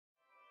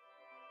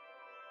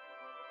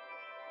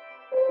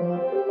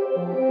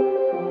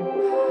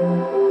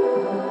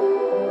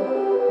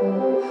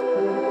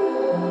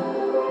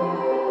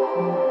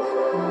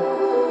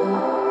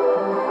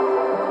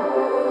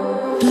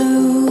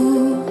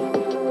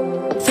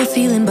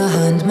feeling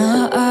behind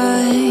my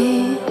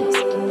eyes.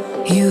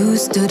 You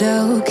stood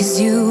out 'cause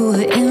you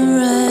were in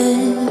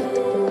red.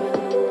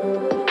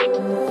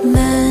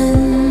 Men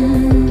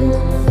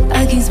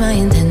against my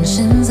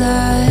intentions,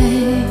 I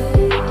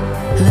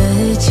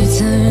let you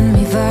turn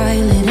me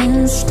violet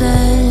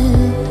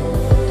instead.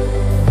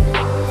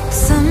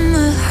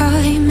 Summer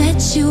high,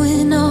 met you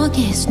in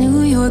August. New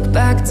York,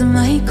 back to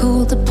my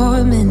cold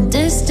apartment.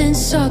 Distance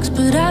sucks,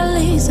 but at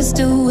least I'm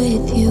still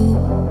with you.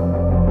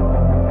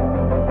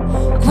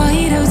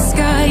 White out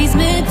skies,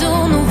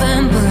 middle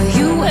November.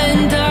 You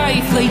and I,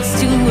 flights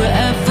to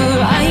wherever.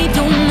 I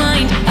don't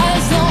mind,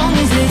 as long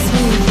as it's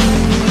with you.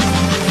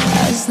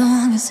 As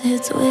long as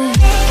it's with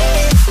you.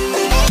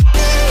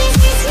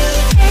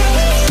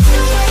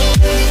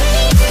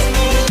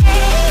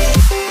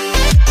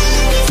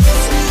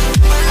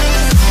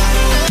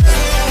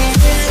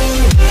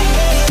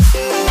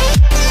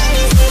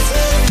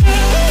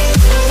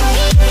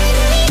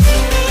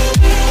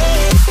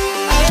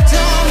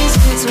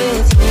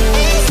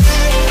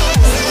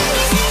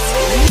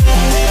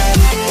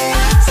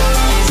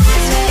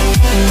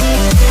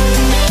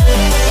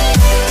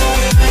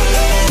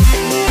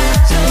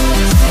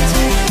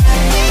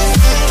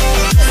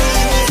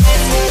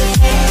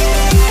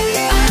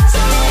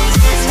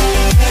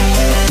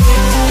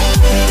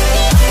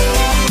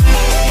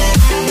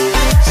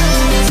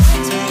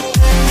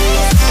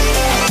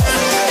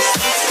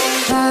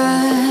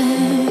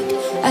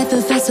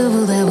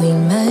 That we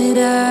met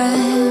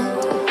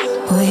at,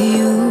 where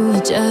you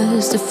were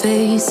just a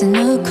face in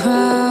a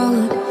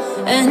crowd.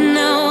 And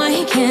now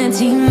I can't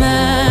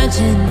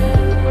imagine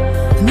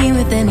me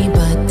with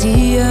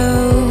anybody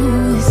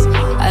else.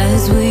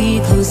 As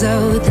we close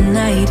out the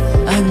night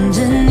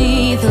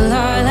underneath the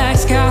lilac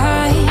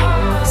sky.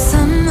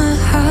 Summer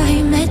high,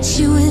 met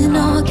you in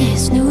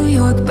August. New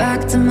York,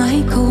 back to my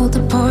cold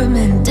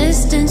apartment.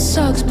 Distance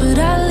sucks, but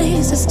at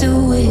least I'm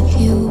still with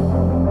you.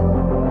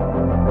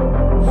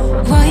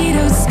 White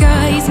out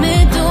skies,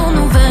 middle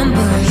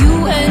November. You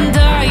and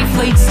I,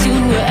 flights to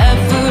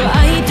wherever.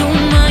 I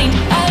don't mind,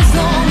 as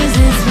long as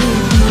it's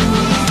with you.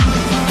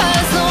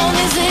 As long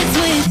as it's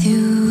with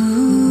you.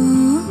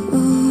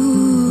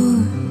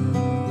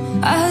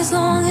 As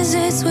long as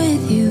it's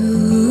with you.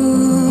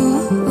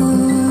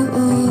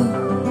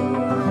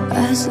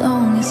 As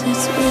long as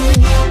it's with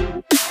you.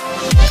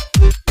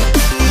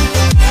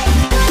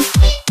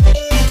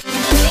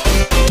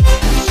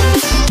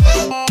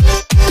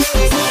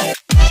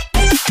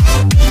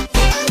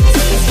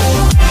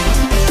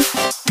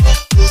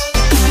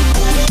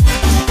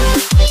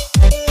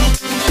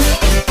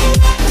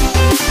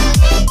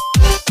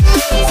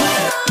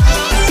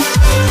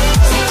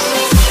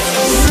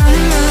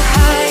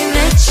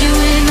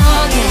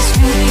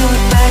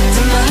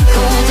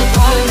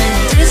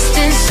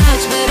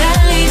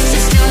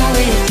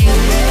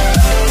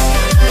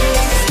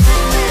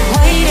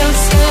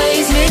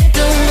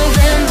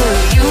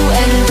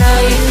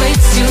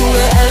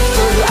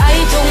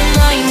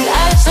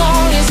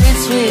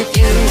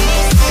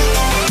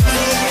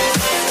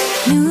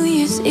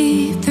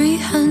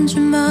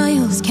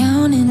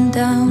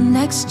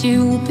 Next year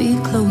will be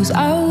close.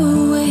 I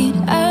will wait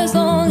as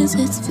long as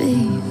it's for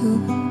you.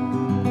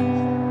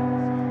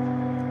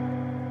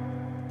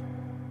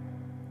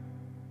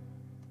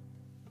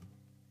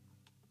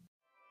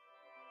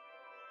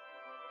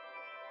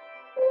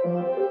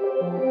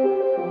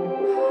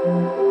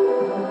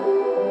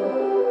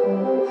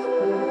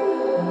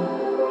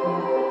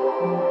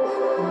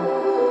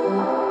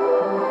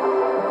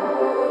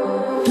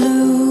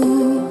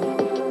 Blue,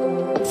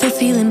 the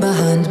feeling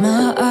behind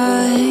my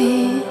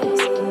eyes.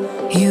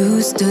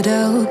 You stood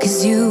out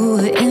 'cause you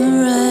were in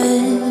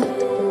red.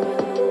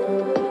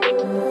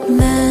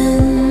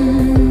 Men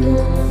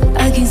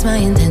against my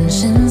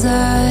intentions,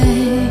 I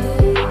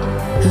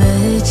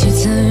let you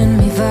turn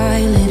me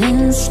violet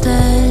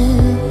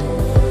instead.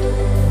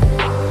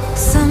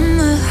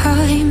 Summer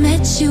high,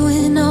 met you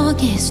in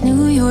August.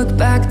 New York,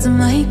 back to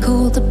my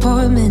cold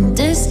apartment.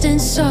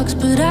 Distance sucks,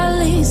 but at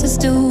least I'm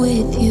still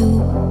with you.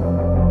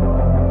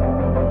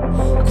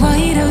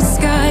 White out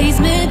skies,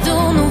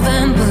 middle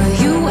November.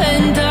 You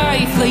and I,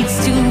 flights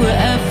to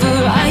wherever.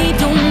 I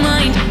don't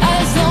mind,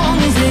 as long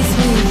as it's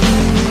with you.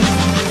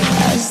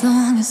 As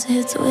long as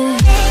it's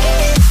with you.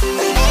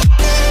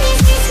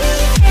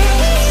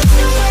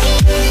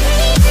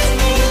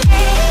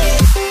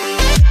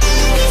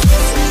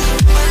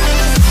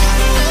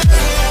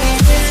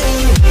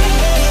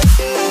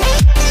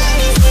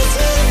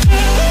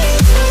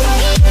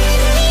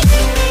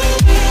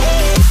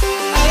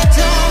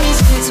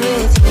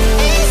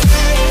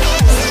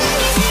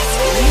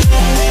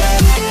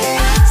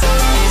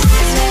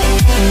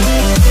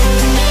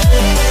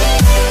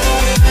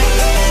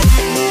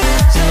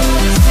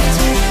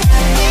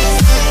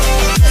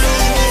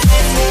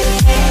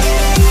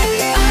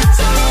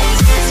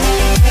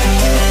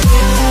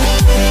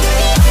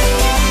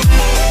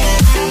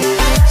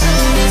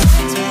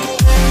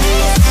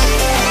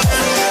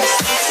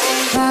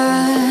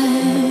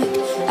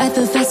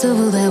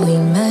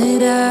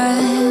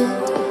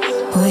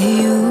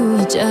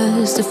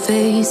 just a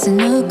face in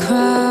a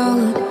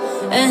crowd.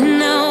 And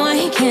now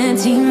I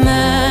can't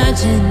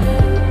imagine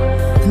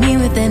me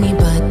with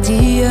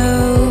anybody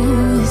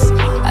else.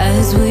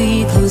 As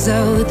we close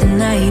out the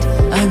night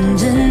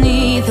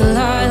underneath the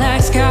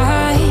lilac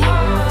sky.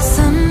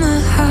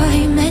 Summer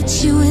high,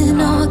 met you in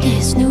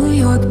August. New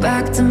York,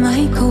 back to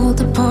my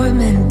cold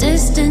apartment.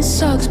 Distance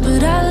sucks,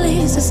 but at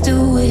least I'm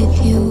still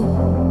with you.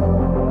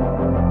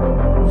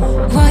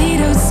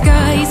 Whiteout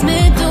skies,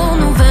 middle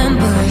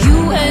November.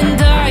 You and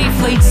I,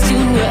 flights to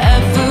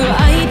wherever.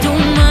 I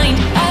don't mind,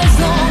 as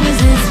long as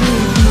it's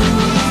with you.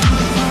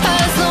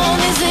 As long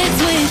as it's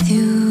with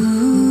you.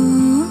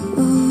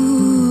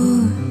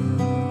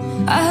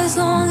 As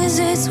long as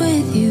it's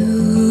with you.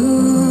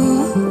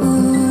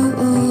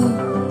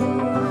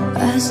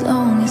 As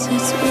long as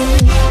it's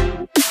with you.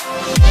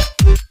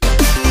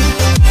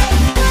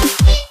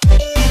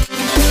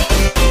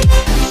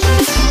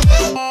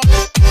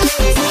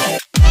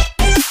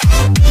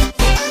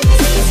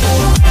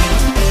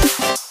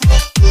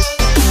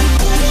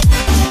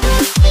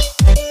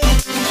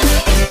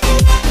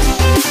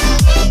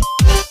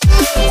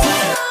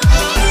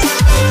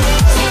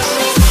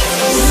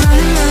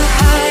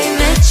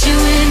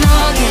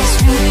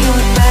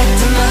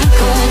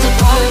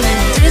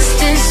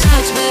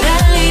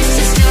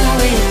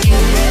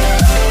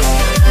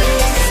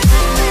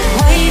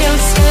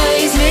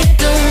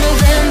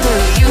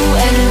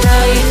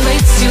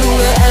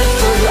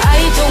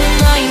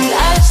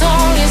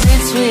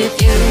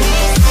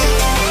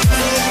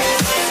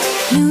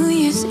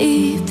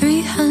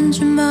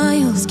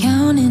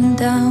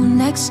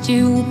 Next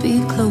year will be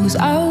close.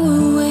 I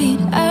will wait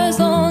as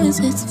long as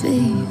it's for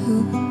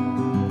you.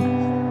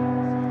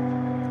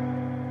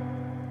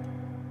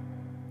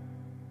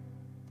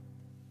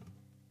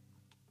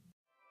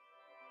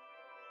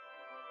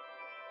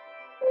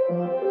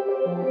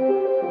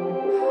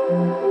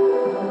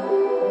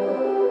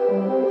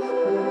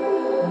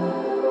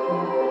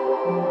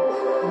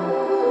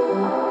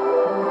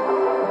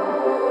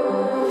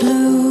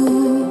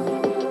 Blue,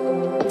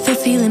 the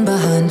feeling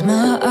behind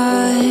my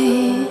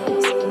eyes.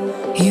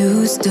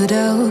 You stood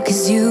out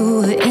 'cause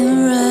you were in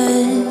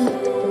red.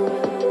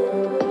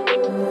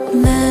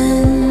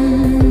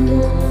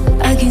 Then,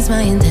 against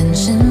my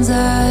intentions,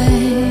 I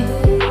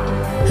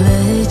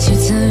let you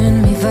turn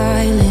me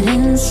violet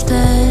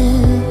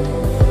instead.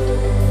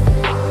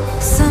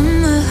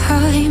 Summer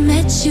high,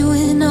 met you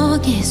in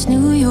August.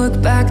 New York,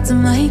 back to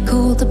my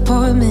cold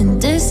apartment.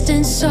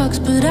 Distance sucks,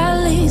 but at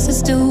least I'm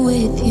still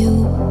with you.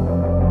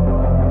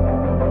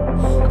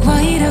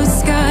 Whiteout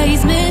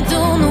skies,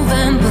 middle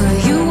November.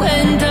 You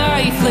and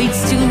I,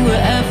 flights to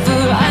wherever.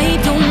 I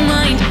don't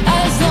mind,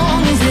 as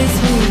long as it's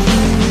with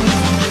you.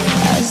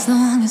 As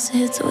long as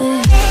it's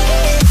with you.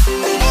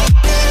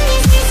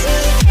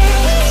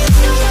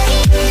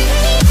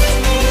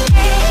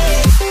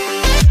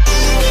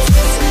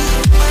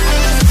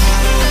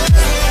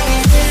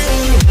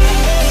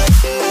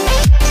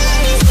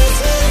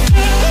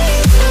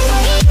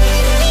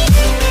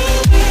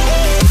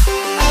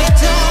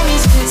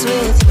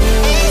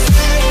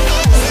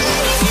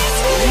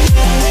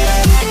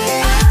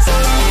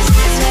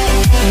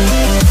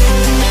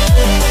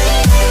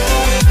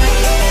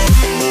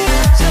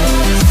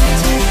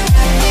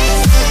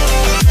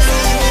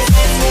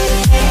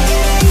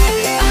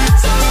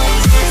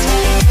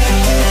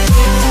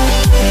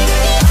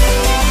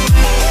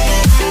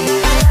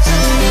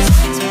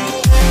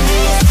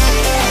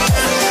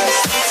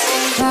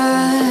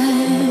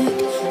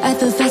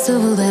 The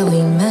festival that we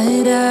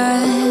met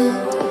at,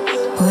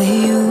 where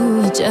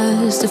you were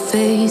just a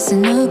face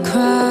in a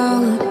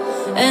crowd.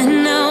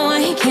 And now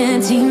I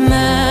can't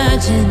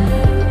imagine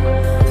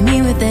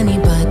me with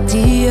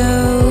anybody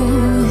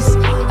else.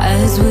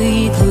 As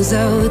we close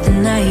out the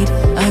night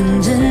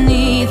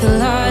underneath the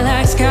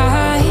lilac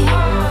sky.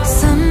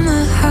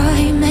 Summer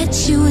high, met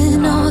you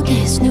in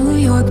August. New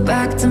York,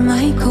 back to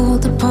my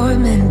cold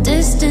apartment.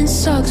 Distance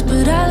sucks,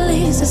 but at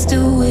least I'm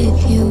still with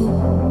you.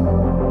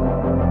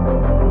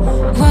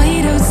 Why